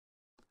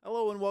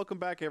Hello and welcome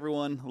back,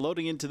 everyone.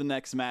 Loading into the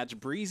next match,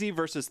 Breezy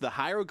versus the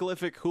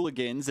Hieroglyphic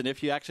Hooligans. And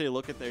if you actually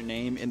look at their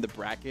name in the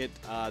bracket,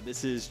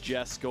 this is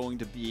just going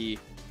to be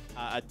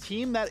a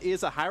team that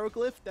is a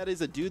hieroglyph. That is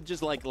a dude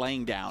just like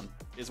laying down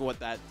is what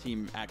that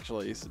team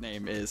actually's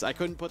name is. I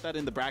couldn't put that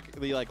in the bracket,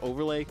 the like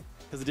overlay,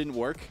 because it didn't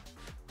work.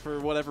 For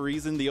whatever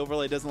reason, the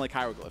overlay doesn't like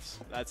hieroglyphs.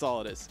 That's all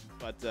it is.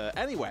 But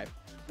anyway,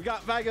 we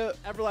got Vaga,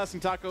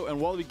 Everlasting Taco,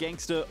 and Wallaby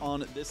Gangsta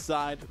on this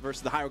side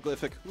versus the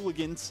Hieroglyphic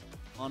Hooligans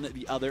on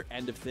the other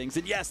end of things.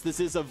 And yes, this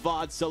is a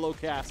VOD solo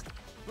cast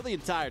for the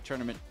entire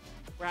tournament.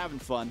 We're having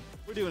fun.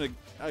 We're doing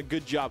a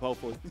good job,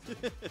 hopefully.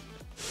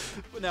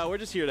 But no, we're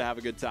just here to have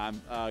a good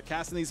time.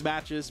 Casting these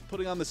matches,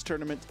 putting on this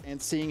tournament,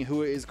 and seeing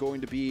who is going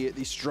to be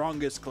the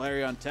strongest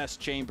Clarion Test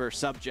Chamber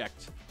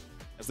subject.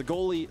 As the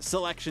goalie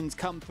selections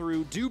come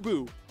through,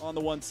 Dubu on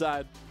the one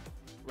side,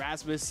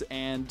 Rasmus,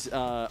 and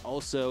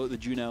also the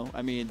Juno.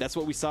 I mean, that's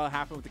what we saw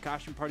happen with the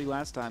costume party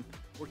last time.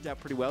 Worked out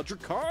pretty well.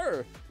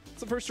 Drakkar! It's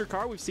the first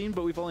Drakkar we've seen,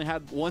 but we've only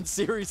had one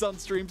series on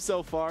stream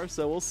so far,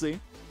 so we'll see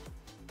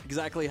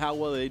exactly how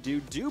well they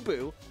do.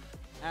 Dubu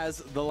as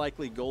the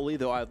likely goalie,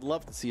 though I'd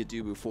love to see a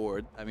Dubu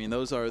forward. I mean,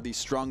 those are the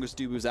strongest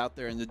Dubus out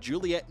there, and the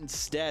Juliet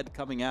instead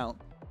coming out.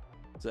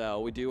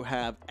 So we do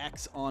have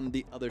X on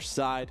the other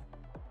side.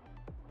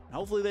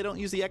 Hopefully they don't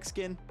use the X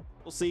skin.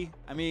 We'll see.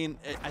 I mean,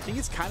 I think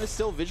it's kind of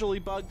still visually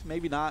bugged.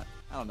 Maybe not.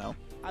 I don't know.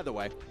 Either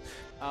way.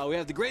 We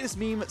have the greatest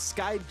meme,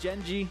 Sky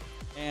Genji,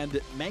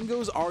 and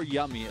Mangoes Are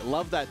Yummy.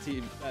 Love that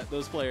team,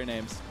 those player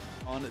names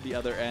on the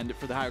other end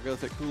for the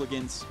Hieroglyphic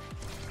Hooligans.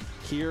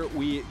 Here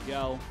we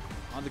go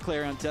on the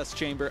Clarion Test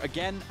Chamber.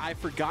 Again, I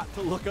forgot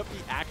to look up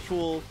the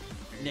actual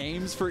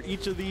names for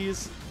each of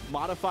these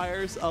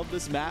modifiers of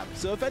this map.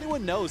 So if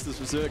anyone knows the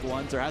specific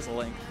ones or has a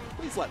link,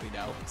 please let me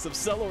know. Some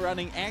solo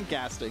running and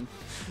casting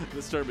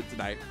this tournament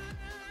tonight.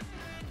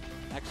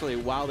 Actually,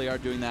 while they are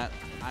doing that,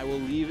 I will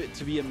leave it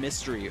to be a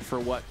mystery for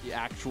what the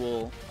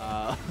actual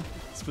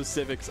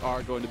specifics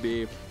are going to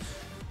be.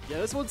 Yeah,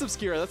 this one's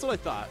obscure. That's what I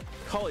thought.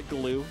 Call it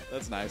glue.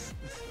 That's nice.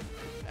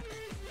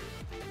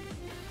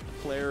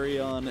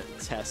 Clarion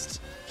Test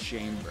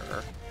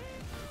Chamber.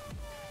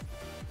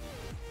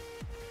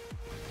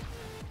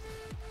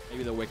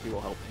 Maybe the wiki will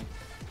help me.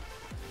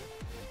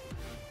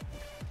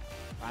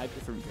 5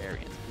 different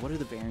variants. What are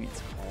the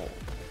variants called?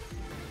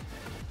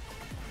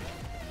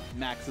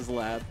 Max's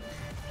Lab.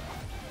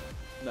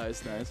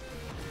 Nice, nice.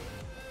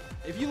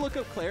 If you look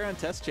up Clarion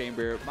Test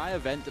Chamber, my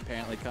event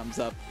apparently comes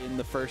up in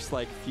the first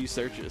like few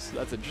searches.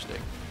 That's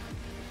interesting.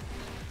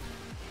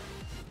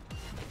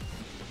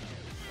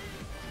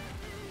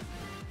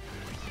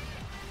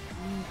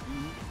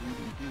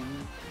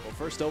 Well,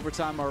 first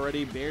overtime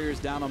already. Barriers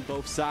down on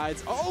both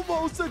sides.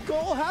 Almost a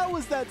goal. How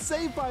was that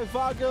saved by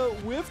Vaga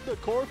with the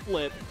core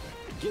flip?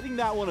 Getting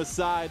that one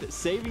aside,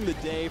 saving the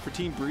day for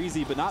Team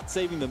Breezy, but not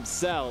saving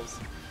themselves.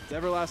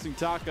 Everlasting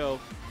Taco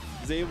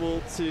is able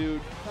to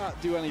not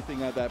do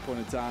anything at that point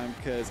in time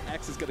because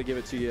X is going to give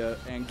it to you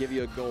and give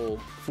you a goal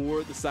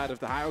for the side of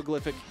the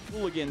Hieroglyphic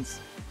Hooligans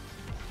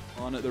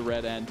on the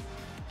red end.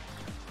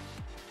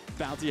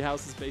 Bounty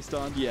House is based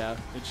on, yeah,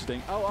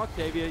 interesting. Oh,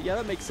 Octavia, yeah,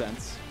 that makes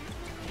sense.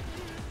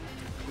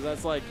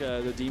 That's like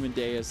the Demon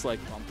Deus like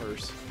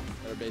bumpers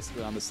that are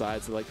basically on the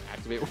sides to like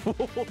activate.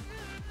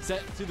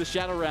 Sent to the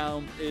Shadow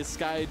Realm is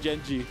Sky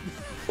Genji.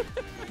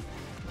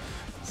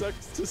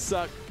 Sucks to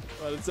suck,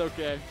 but it's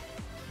okay.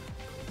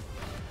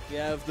 We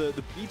have the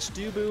Beach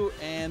Dubu,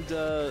 and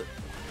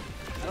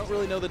I don't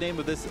really know the name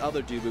of this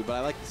other Dubu, but I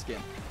like the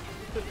skin.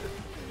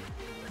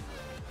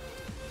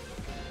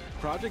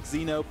 Project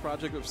Xeno,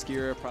 Project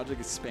Obscura,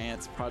 Project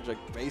Expanse, Project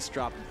Base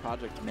Drop, and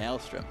Project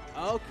Maelstrom.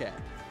 Okay,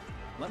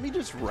 let me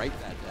just write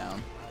that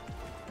down.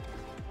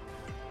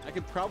 I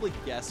could probably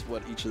guess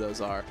what each of those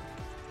are.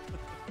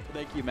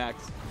 Thank you,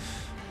 Max.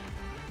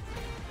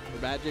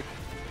 For Magic,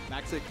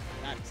 Maxic.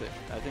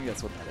 I think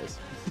that's what that is.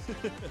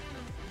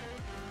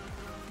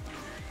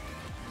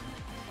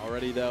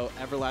 Already, though,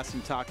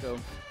 Everlasting Taco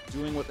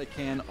doing what they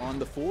can on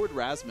the forward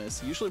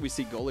Rasmus. Usually we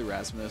see goalie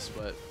Rasmus,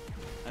 but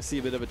I see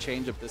a bit of a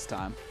change up this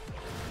time.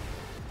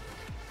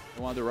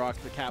 They wanted to rock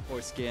the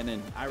Catboy skin,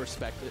 and I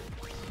respect it.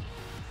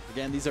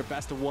 Again, these are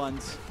best of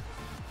ones.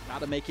 Got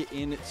to make it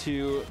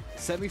into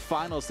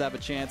semifinals to have a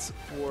chance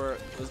for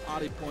those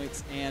Audi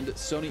points and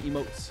Sony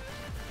emotes.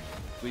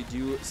 We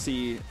do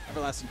see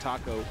Everlasting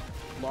Taco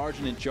large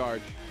and in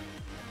charge.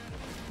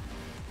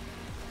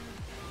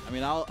 I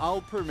mean,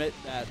 I'll permit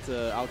that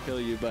I'll kill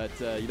you, but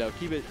you know,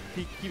 keep it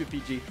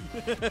PG.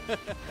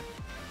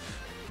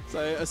 So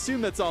I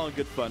assume that's all in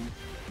good fun.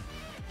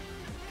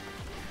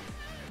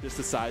 Just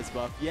a size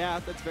buff. Yeah,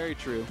 that's very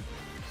true.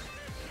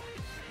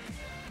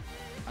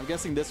 I'm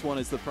guessing this one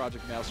is the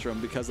Project Maelstrom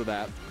because of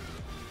that.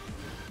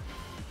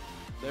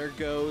 There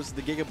goes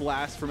the Giga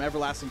Blast from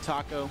Everlasting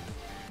Taco.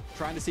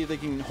 Trying to see if they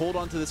can hold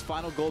on to this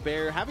final goal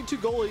barrier. Having 2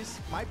 goalies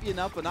might be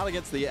enough, but not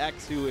against the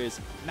X, who is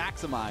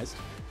maximized.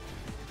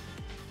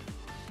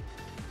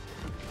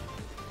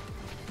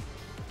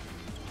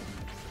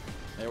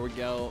 There we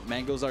go.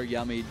 Mangoes Are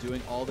Yummy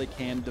doing all they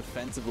can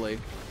defensively.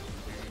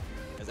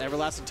 As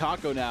Everlasting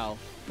Taco now.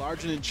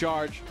 Large and in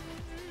charge.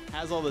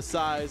 Has all the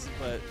size,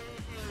 but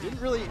didn't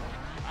really...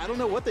 I don't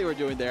know what they were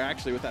doing there,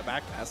 actually, with that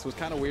back pass. It was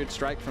kind of weird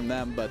strike from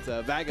them, but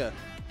Vaga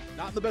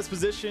not in the best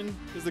position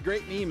because the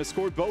great meme has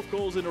scored both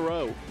goals in a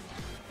row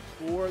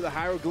for the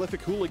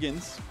Hieroglyphic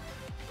Hooligans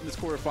in this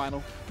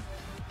quarterfinal.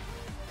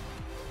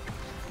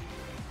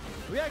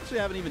 We actually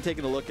haven't even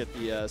taken a look at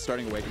the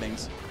starting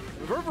awakenings.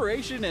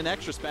 Reverberation and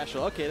extra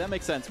special. Okay, that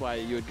makes sense why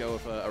you would go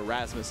with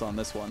Erasmus on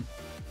this one.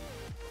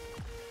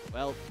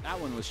 Well, that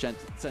one was sent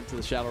to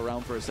the Shadow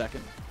Realm for a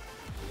second.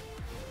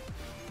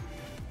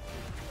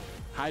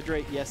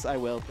 Hydrate, yes, I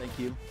will. Thank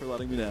you for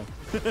letting me know.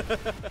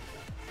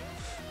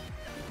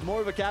 More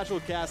of a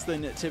casual cast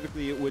than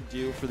typically it would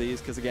do for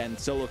these, because again,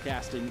 solo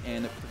casting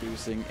and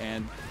producing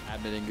and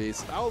admitting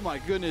these. Oh my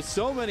goodness,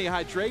 so many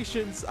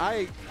hydrations.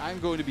 I'm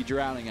going to be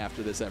drowning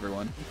after this,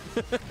 everyone.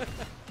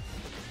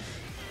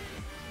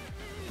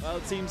 Well,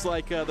 it seems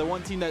like the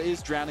one team that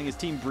is drowning is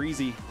Team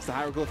Breezy. It's the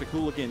Hieroglyphic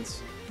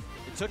Hooligans.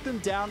 It took them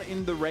down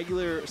in the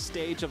regular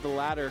stage of the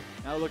ladder.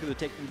 Now they're looking to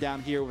take them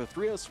down here with a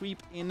 3-0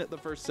 sweep in the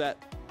first set.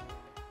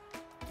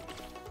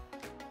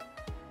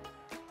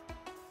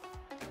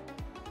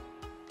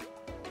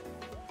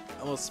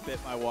 I almost spit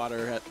my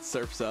water at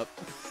Surf's Up.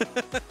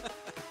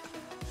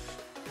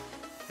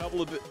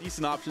 Couple of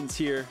decent options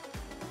here.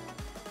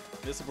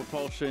 Missile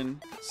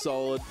propulsion,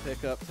 solid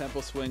pickup,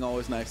 tempo swing,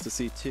 always nice to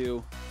see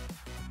too.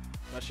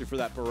 Especially for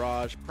that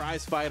barrage.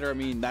 Prize fighter, I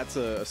mean, that's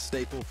a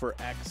staple for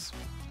X.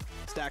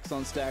 Stacks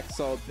on stacks,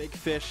 solid big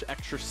fish,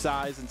 extra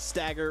size, and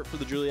stagger for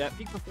the Juliet.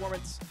 Peak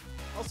performance,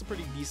 also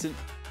pretty decent.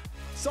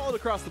 Solid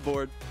across the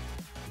board.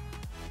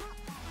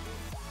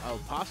 Oh,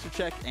 posture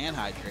check and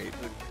hydrate.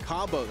 The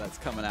combo that's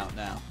coming out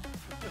now.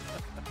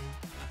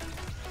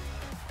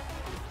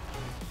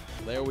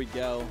 There we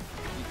go.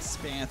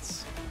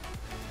 Expanse.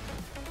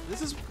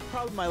 This is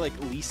probably my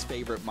least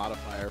favorite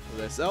modifier for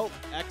this. Oh,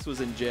 X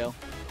was in jail.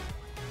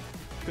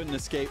 Couldn't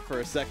escape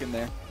for a second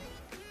there.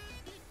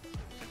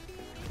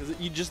 Because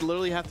you just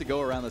literally have to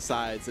go around the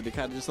sides and it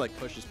kind of just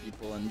pushes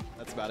people, and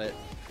that's about it.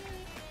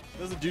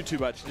 Doesn't do too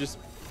much. You just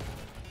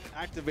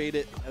activate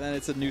it and then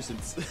it's a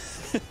nuisance.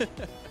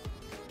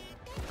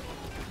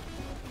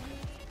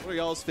 What are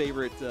y'all's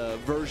favorite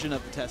version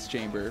of the test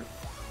chamber?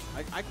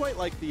 I quite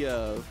like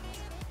the,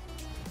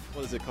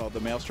 what is it called? The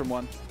Maelstrom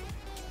one?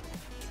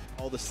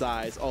 All the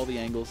size, all the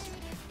angles.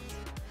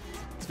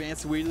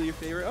 Expanse weirdly your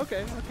favorite?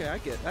 Okay, I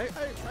get it.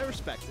 I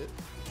respect it.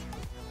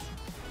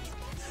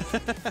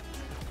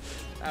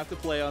 I have to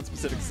play on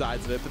specific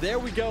sides of it. But there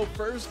we go.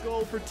 First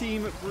goal for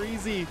Team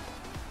Breezy.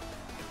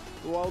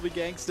 The Wallaby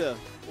Gangsta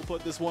will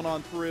put this one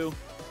on through.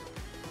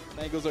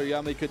 Mangoes are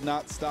yummy. Could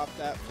not stop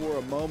that for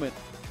a moment.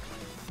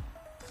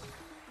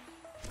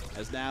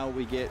 As now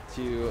we get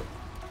to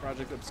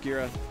Project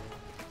Obscura.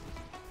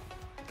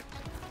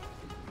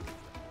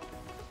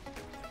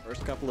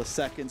 First couple of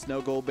seconds,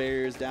 no goal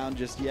barriers down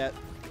just yet.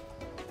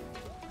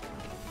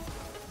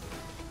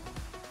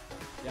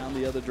 Down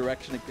the other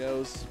direction it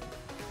goes.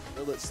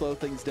 Will it slow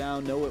things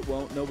down? No, it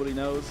won't. Nobody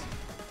knows.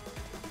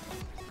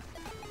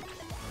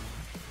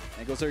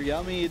 Angles are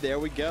yummy. There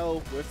we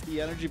go with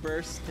the energy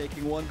burst.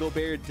 Taking one goal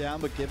barrier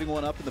down, but giving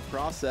one up in the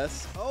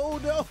process. Oh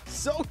no,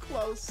 so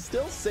close.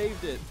 Still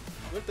saved it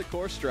with the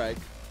core strike.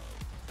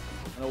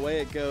 And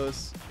away it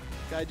goes.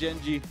 Sky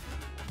Genji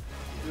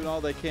doing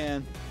all they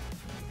can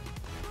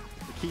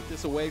to keep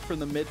this away from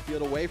the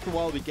midfield, away from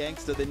Wallaby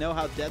Gangsta. They know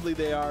how deadly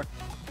they are.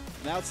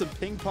 Now it's some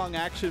ping pong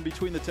action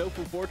between the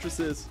Tofu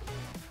fortresses.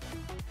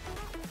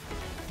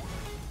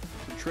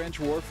 Some trench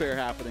warfare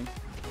happening.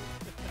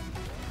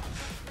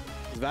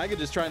 Vaga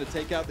just trying to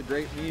take out the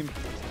great meme.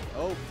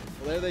 Oh, well,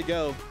 there they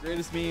go.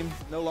 Greatest meme,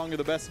 no longer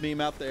the best meme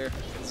out there.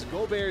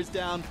 Goal barriers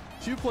down,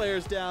 2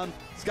 players down.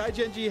 Sky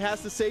Genji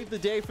has to save the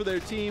day for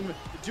their team.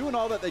 They're doing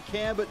all that they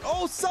can, but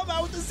oh,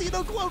 somehow with the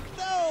Xeno Cloak,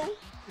 no!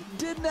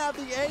 Didn't have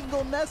the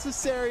angle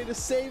necessary to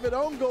save it.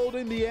 Own goal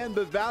in the end,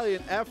 but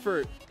valiant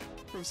effort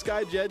from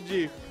Sky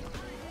Genji.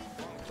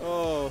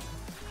 Oh,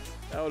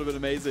 that would have been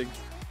amazing.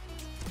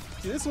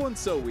 See, this one's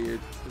so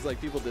weird. It's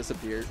like people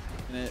disappear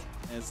in it,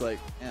 and it's like,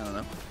 I don't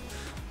know.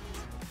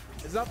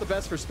 It's not the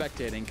best for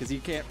spectating because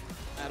you can't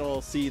at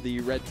all see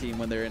the red team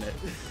when they're in it.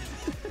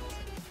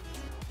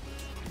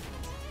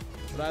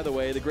 But either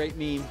way, the great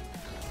meme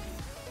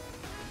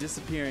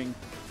disappearing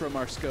from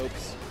our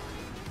scopes.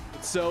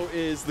 But so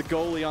is the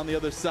goalie on the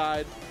other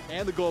side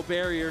and the goal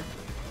barrier.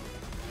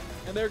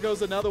 And there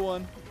goes another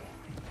one.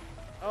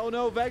 Oh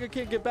no, Vaga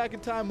can't get back in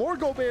time. More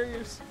goal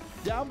barriers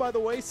down by the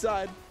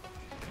wayside.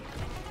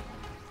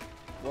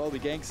 Well, the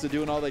Gangsta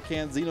doing all they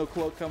can. Xeno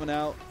Cloak coming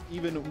out.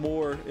 Even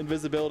more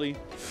invisibility.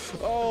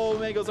 Oh,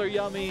 mangoes are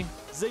yummy.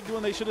 Zigged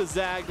when they should have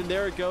zagged, and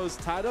there it goes.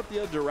 Tied up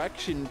the other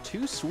direction.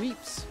 2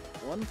 sweeps.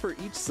 1 for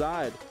each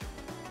side.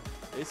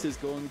 This is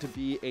going to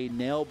be a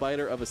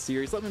nail-biter of a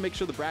series. Let me make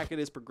sure the bracket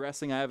is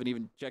progressing. I haven't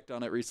even checked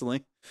on it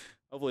recently.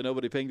 Hopefully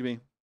nobody pinged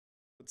me.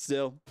 But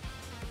still.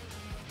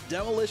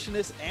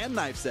 Demolitionist and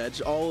Knife's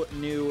Edge. All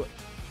new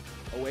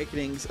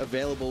awakenings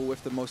available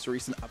with the most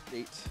recent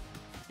update.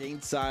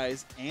 gain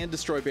size, and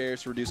destroy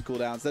barriers to reduce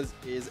cooldowns. That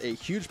is a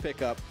huge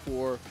pickup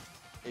for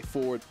a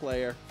forward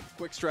player.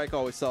 Quick Strike,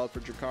 always solid for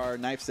Drakkar.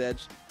 Knife's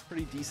Edge,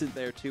 pretty decent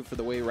there too for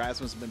the way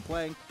Rasmus has been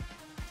playing.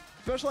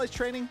 Specialized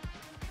training,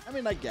 I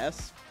mean, I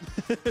guess.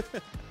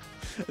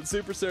 And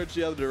Super Surge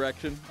the other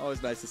direction,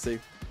 always nice to see.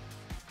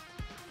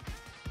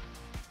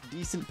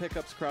 Decent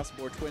pickups across the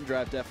board. Twin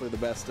Drive definitely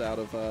the best out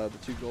of the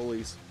two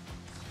goalies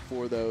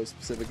for those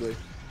specifically.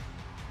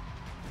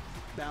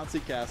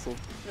 Bouncy Castle.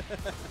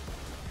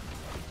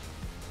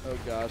 Oh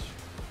gosh.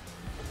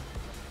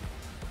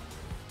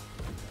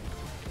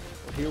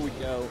 Well, here we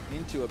go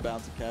into a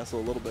Bouncy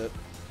Castle a little bit.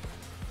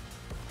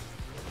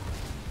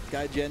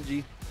 Sky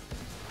Genji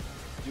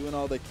doing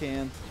all they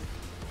can.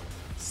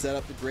 Set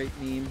up the great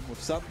meme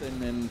with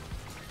something, and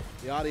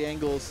the audio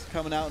angles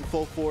coming out in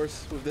full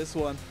force with this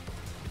one.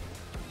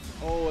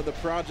 Oh, the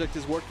project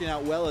is working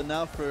out well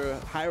enough for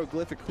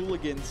Hieroglyphic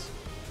Hooligans.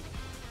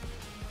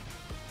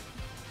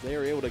 They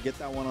are able to get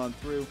that one on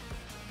through.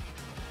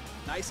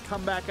 Nice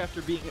comeback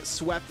after being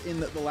swept in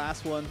the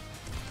last one.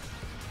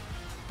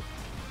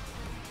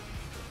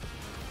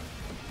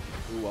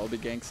 Ooh, I'll be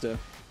gangsta.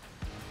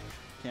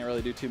 Can't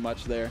really do too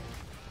much there.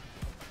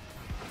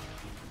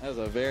 That was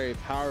a very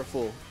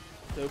powerful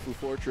Tofu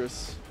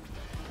Fortress.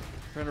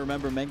 Trying to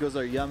remember, mangoes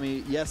are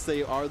yummy. Yes,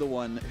 they are the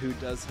one who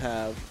does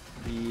have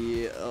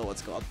the, oh,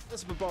 what's it called?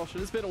 This is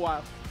propulsion. It's been a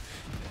while.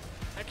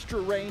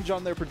 Extra range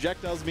on their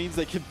projectiles means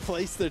they can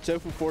place their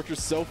Tofu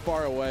Fortress so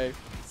far away.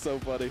 So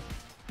funny.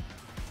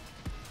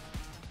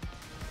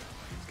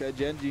 This guy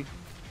Genji,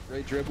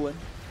 great dribbling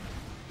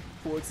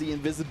towards the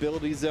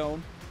invisibility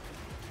zone.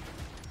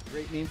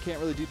 Great meme, can't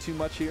really do too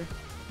much here.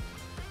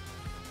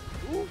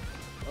 Ooh,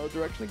 oh,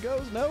 direction it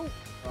goes, no.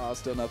 Oh,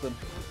 still nothing.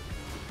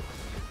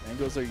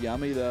 Mangoes are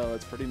yummy though,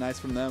 it's pretty nice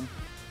from them.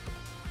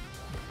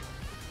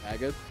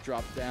 Aga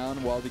dropped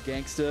down while the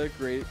gangsta,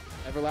 great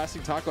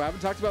Everlasting Taco. I haven't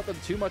talked about them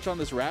too much on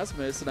this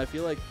Rasmus, and I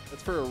feel like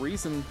that's for a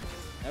reason.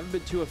 They haven't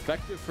been too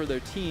effective for their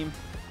team.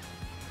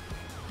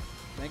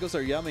 Mangoes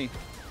are yummy.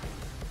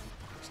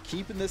 Just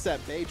keeping this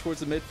at bay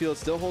towards the midfield,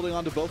 still holding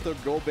on to both their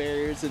goal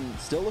barriers and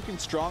still looking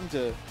strong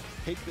to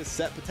take this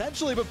set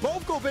potentially, but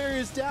both goal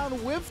barriers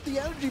down with the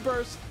energy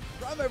burst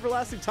from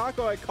Everlasting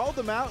Taco. I called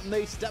them out and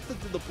they stepped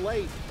into the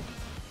plate.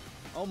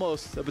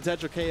 Almost a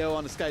potential KO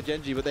on the Sky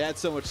Genji, but they had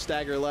so much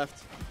stagger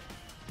left.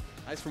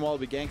 Nice from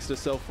Wallaby Gangsta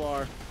so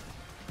far.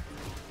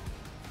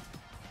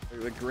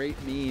 A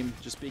great meme,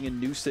 just being a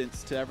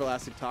nuisance to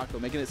Everlasting Taco,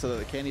 making it so that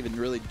they can't even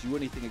really do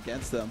anything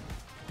against them.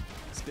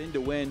 Spin to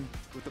win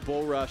with the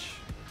Bull Rush.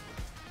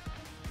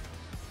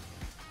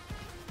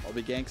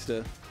 Wallaby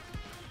Gangsta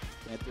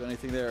can't do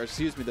anything there.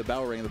 Excuse me, the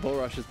Bell Ring. The Bull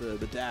Rush is the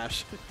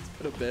dash. It's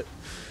been a bit.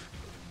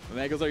 The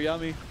mangoes are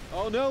yummy.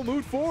 Oh no,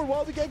 moved forward.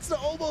 Wallaby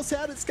Gangsta almost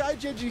had it. Sky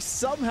Genji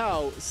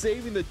somehow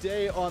saving the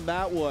day on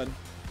that one.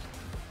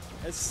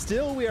 And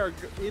still we are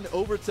in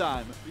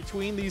overtime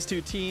between these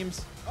two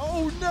teams.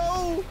 Oh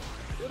no!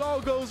 It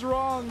all goes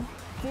wrong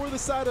for the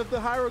side of the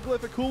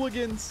Hieroglyphic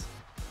Hooligans.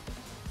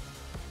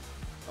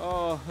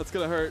 Oh, that's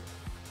gonna hurt.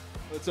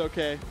 But it's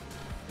okay.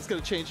 It's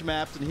gonna change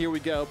maps, and here we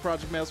go.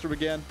 Project Maelstrom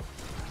again.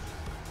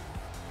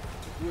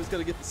 Who is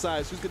gonna get the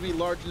size? Who's gonna be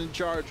large and in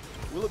charge?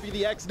 Will it be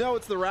the X? No,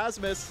 it's the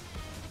Rasmus.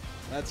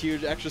 That's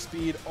huge. Extra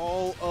speed.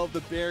 All of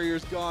the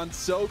barriers gone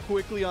so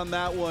quickly on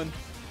that one.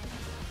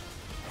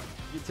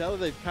 You can tell that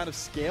they've kind of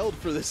scaled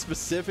for this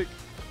specific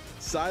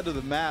side of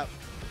the map.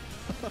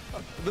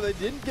 But they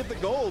didn't get the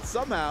goal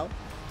somehow.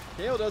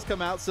 KO does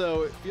come out,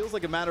 so it feels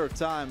like a matter of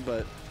time,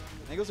 but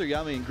mangoes are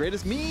yummy. And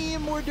greatest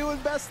meme, we're doing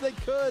best they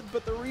could,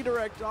 but the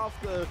redirect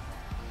off the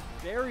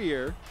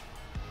barrier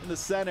in the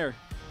center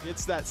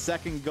gets that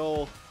second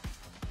goal.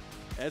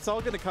 And it's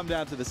all going to come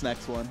down to this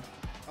next one.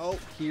 Oh,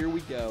 here we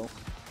go.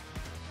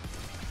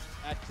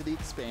 Back to the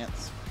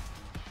expanse.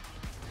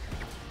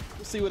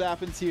 We'll see what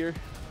happens here.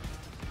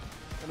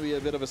 Gonna be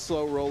a bit of a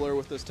slow roller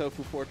with those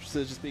Tofu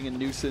Fortresses just being a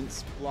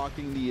nuisance,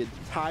 blocking the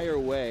entire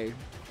way.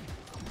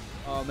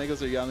 Oh,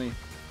 mangoes are yummy.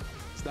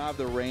 Does not have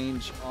the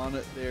range on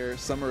their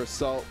Summer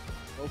Assault.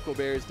 Vocal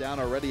barriers down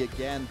already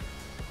again.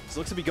 This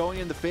looks to be going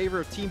in the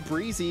favor of Team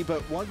Breezy, but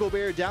one goal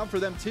barrier down for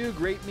them too.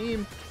 Great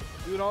meme.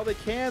 Doing all they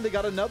can. They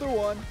got another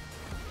one.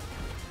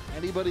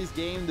 Anybody's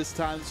game this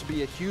time. This would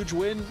be a huge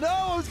win. No,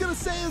 I was gonna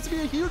say this would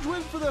be a huge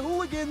win for the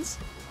Hooligans.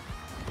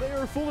 They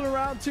were fooling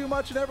around too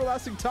much, and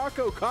Everlasting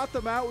Taco caught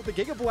them out with the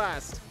Giga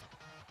Blast.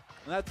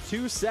 And that's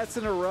 2 sets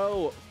in a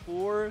row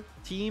for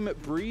Team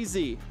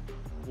Breezy.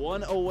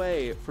 One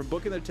away from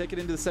booking their ticket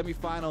into the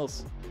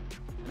semifinals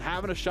and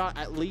having a shot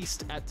at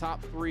least at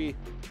top 3.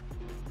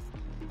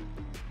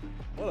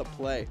 What a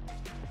play.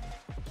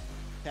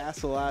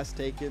 Castle last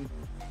taken.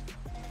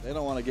 They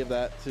don't want to give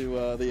that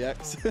to the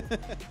X.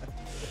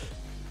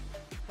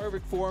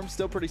 Perfect form,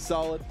 still pretty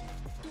solid.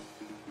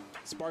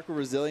 Sparkle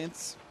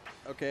Resilience.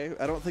 Okay,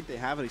 I don't think they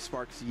have any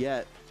sparks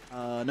yet.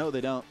 No,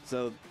 they don't.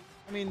 So,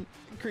 I mean,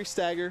 increased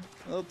stagger.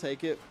 They'll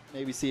take it.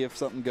 Maybe see if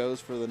something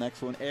goes for the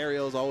next one.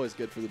 Aerial is always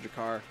good for the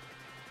Drakkar.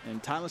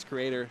 And Timeless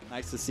Creator,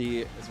 nice to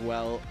see as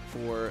well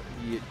for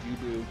the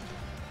Jubu.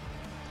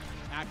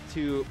 back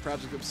to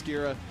Project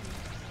Obscura.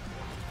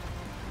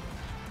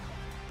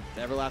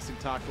 The Everlasting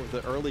Taco with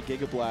the early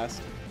Giga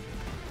Blast.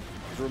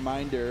 As a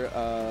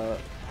reminder,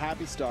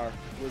 Happy Star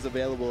was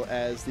available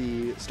as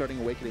the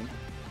starting Awakening.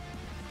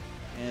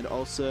 And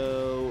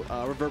also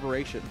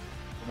Reverberation,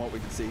 from what we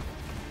can see.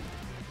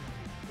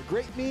 A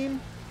great meme,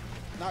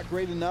 not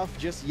great enough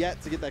just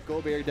yet to get that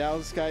gold barrier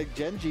down. Sky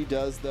Genji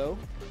does, though.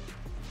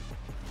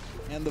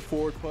 And the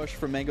forward push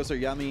from Mangoes Are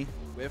Yummy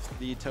with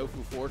the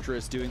Tofu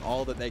Fortress doing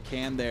all that they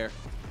can there.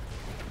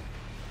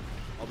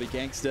 I'll be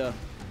Gangsta.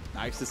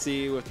 Nice to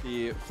see with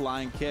the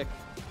flying kick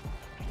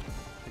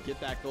to get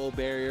that gold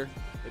barrier.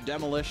 The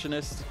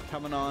Demolitionist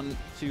coming on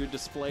to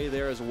display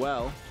there as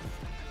well.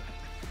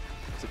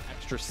 Some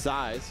extra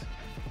size.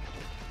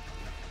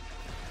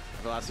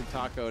 Everlasting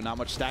Taco, not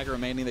much stagger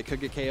remaining. They could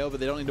get KO, but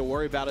they don't need to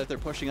worry about it if they're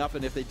pushing up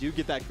and if they do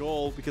get that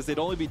goal, because they'd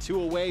only be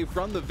 2 away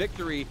from the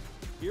victory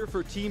here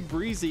for Team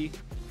Breezy.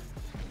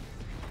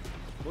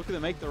 Looking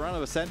to make the run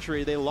of a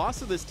century. They lost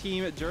to this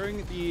team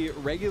during the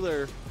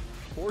regular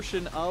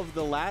portion of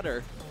the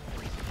ladder.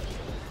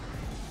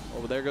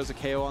 Oh, there goes a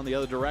KO on the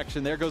other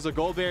direction. There goes a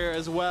gold barrier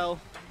as well.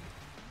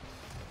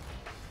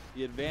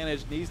 The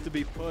advantage needs to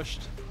be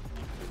pushed.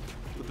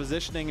 The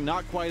positioning,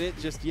 not quite it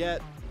just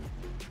yet.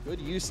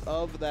 Good use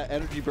of that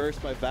energy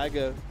burst by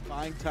Vaga.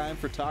 Buying time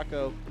for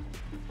Taco.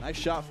 Nice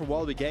shot from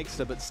Wallaby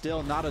Gangsta, but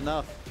still not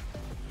enough.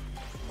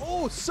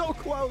 Oh, so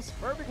close.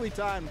 Perfectly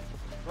timed.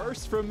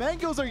 Burst from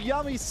Mangoes Are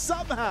Yummy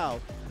somehow.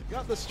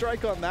 Got the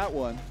strike on that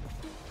one.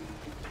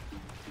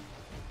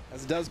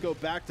 As it does go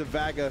back to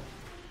Vaga.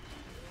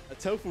 A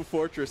Tofu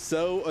Fortress,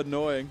 so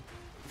annoying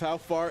of how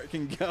far it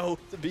can go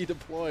to be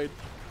deployed.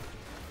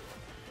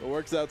 It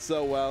works out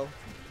so well.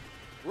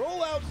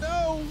 Roll out,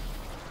 no!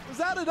 Was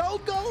that an own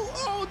goal?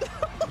 Oh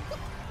no!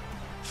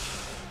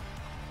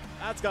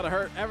 That's gotta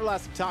hurt.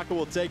 Everlasting Taco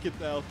will take it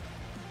though.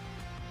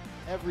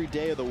 Every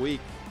day of the week.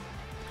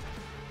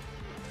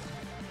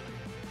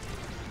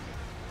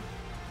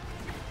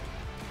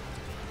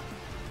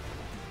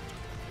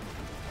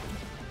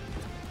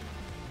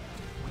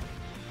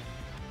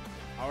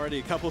 Already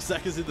a couple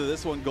seconds into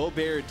this one, gold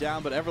barrier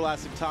down, but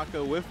Everlasting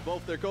Taco with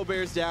both their gold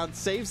barriers down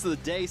saves the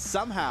day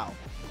somehow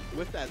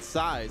with that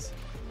size.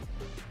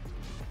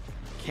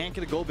 Can't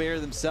get a gold barrier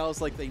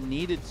themselves like they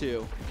needed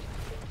to.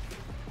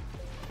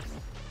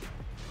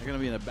 They're going to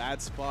be in a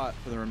bad spot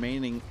for the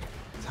remaining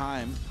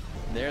time.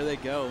 There they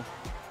go,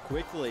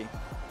 quickly.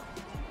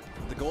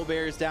 The gold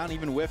barriers down,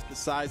 even with the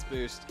size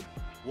boost,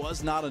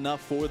 was not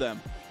enough for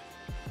them.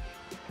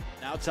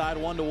 Now tied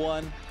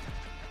 1-1.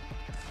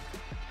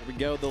 There we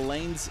go, the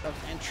lanes of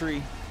entry,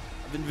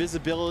 of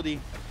invisibility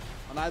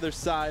on either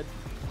side.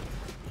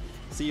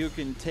 See who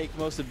can take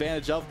most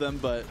advantage of them,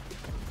 but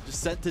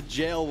just sent to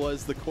jail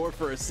was the core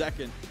for a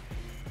second.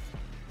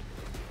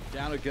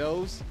 Down it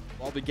goes.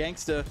 Wallaby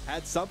Gangsta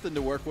had something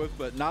to work with,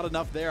 but not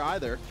enough there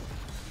either.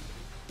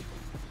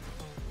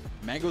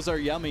 Mangoes Are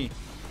Yummy.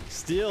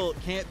 Still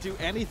can't do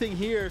anything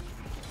here.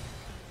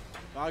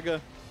 Vaga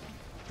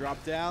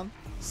drop down,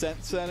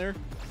 sent center.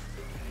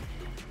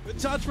 Good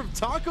touch from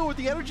Taco with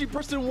the energy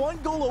burst and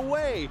 1 goal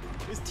away.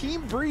 Is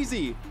Team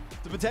Breezy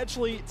to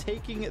potentially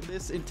taking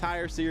this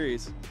entire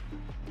series.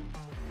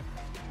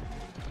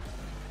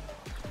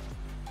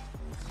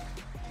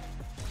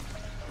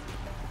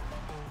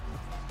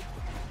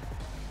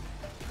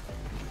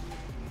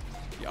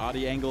 The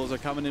Audi angles are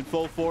coming in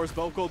full force.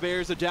 Both gold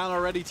barriers are down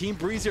already. Team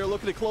Breezy are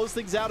looking to close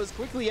things out as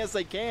quickly as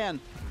they can.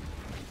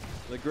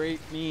 The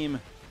great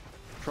meme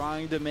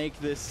trying to make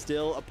this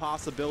still a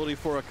possibility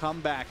for a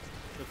comeback.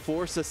 To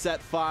force a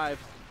set 5.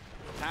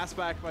 Pass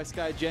back by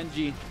Sky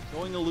Genji.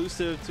 Going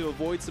elusive to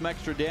avoid some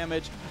extra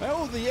damage.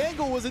 Oh, the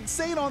angle was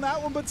insane on that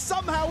one, but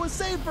somehow was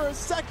saved for a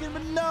second,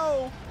 but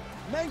no.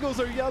 Mangoes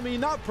Are Yummy,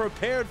 not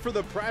prepared for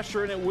the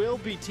pressure, and it will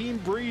be Team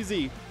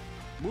Breezy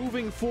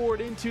moving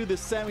forward into the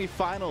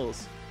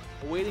semifinals,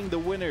 awaiting the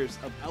winners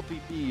of LP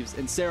Thieves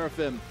and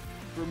Seraphim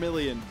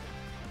Vermilion.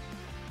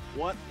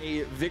 What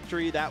a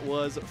victory that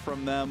was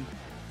from them.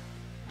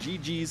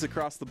 GG's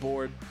across the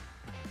board.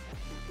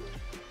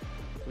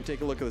 We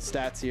take a look at the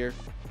stats here.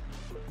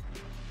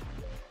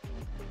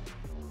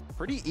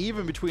 Pretty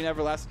even between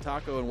Everlasting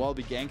Taco and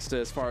Wallaby Gangsta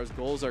as far as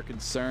goals are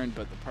concerned,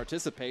 but the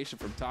participation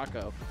from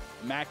Taco,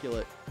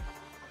 immaculate.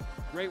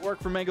 Great work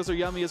from Mangoes Are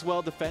Yummy as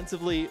well.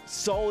 Defensively,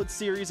 solid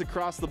series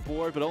across the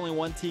board, but only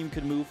one team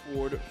could move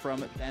forward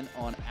from then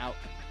on out.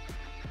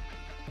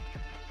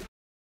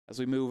 As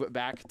we move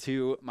back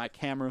to my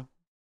camera.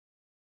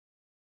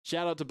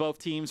 Shout out to both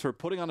teams for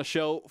putting on a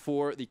show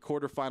for the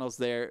quarterfinals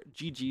there.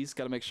 GG's,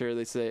 got to make sure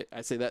I say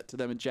that to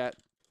them in chat.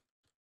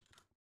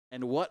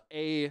 And what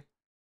a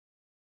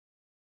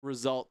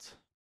result.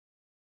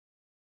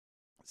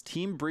 As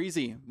Team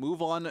Breezy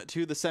move on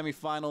to the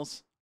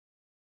semifinals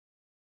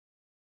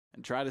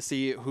and try to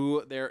see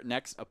who their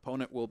next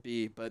opponent will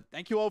be. But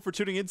thank you all for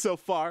tuning in so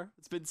far.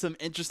 It's been some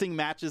interesting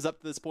matches up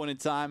to this point in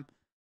time.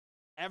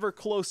 Ever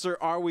closer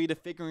are we to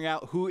figuring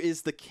out who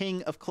is the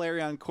king of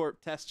Clarion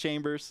Corp Test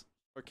Chambers,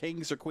 or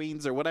kings or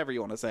queens or whatever you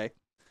want to say.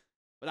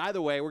 But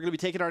either way, we're going to be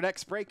taking our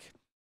next break.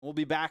 We'll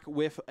be back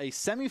with a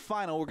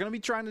semifinal. We're going to be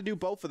trying to do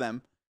both of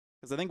them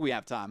because I think we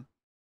have time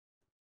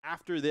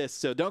after this.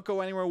 So don't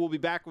go anywhere. We'll be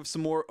back with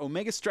some more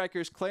Omega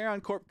Strikers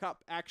Clarion Corp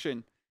Cup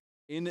action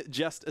in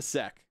just a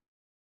sec.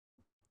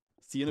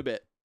 See you in a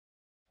bit.